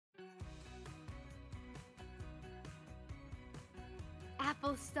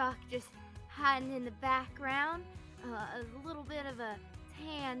Applestock just hiding in the background. A little bit of a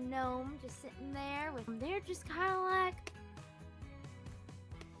tan gnome just sitting there with them. They're just kind of like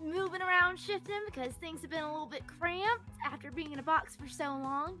moving around, shifting because things have been a little bit cramped after being in a box for so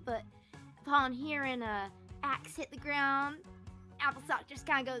long. But upon hearing a axe hit the ground, Applestock just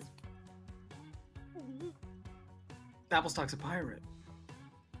kind of goes. Applestock's a pirate.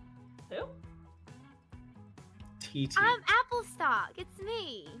 Who? TT. I'm Applestock. It's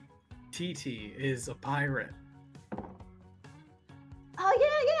me. TT is a pirate. Oh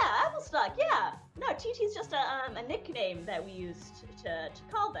yeah, Applestock, yeah. No, TT's just a nickname that we used to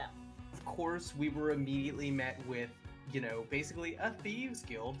call them. Of course, we were immediately met with, basically a thieves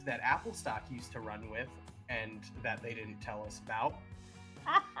guild that Applestock used to run with, and that they didn't tell us about.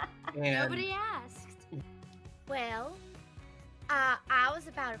 And Nobody asked. Well, I was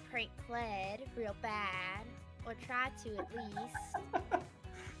about to prank Cled real bad, or try to at least.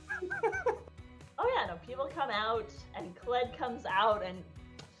 Oh yeah, no, people come out, and Cled comes out, and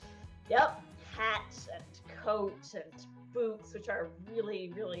yep, hat and coat and boots, which are really,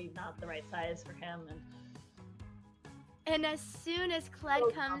 really not the right size for him. And as soon as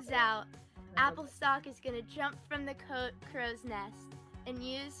Cled comes out, Applestock is gonna jump from the crow's nest and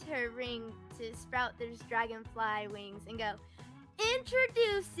use her ring to sprout those dragonfly wings and go,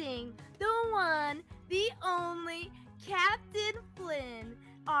 introducing the one, the only Captain Flynn,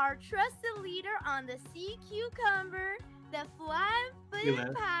 our trusted leader on the sea cucumber, the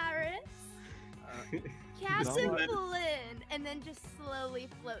flying-footed pirates, Captain Flynn, and then just slowly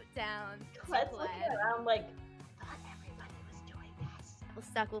float down. Cled's looking around like, thought everybody was doing this.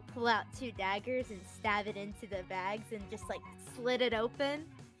 Applestock will pull out 2 daggers and stab it into the bags and just like slit it open,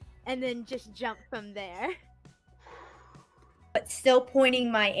 and then just jump from there. But still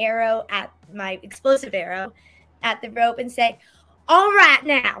pointing my arrow at my explosive arrow at the rope and say, all right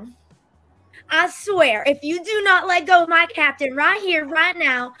now, I swear, if you do not let go of my captain right here, right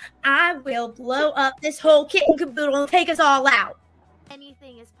now, I will blow up this whole kit and caboodle and take us all out.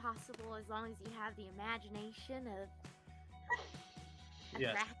 Anything is possible as long as you have the imagination of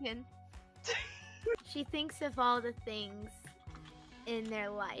a kraken. She thinks of all the things in their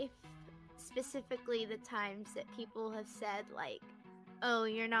life, specifically the times that people have said, like, oh,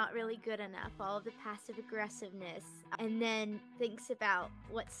 you're not really good enough, all of the passive aggressiveness, and then thinks about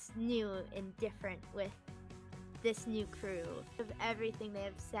what's new and different with this new crew. Everything they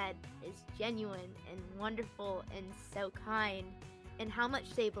have said is genuine and wonderful and so kind, and how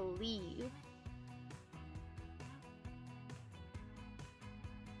much they believe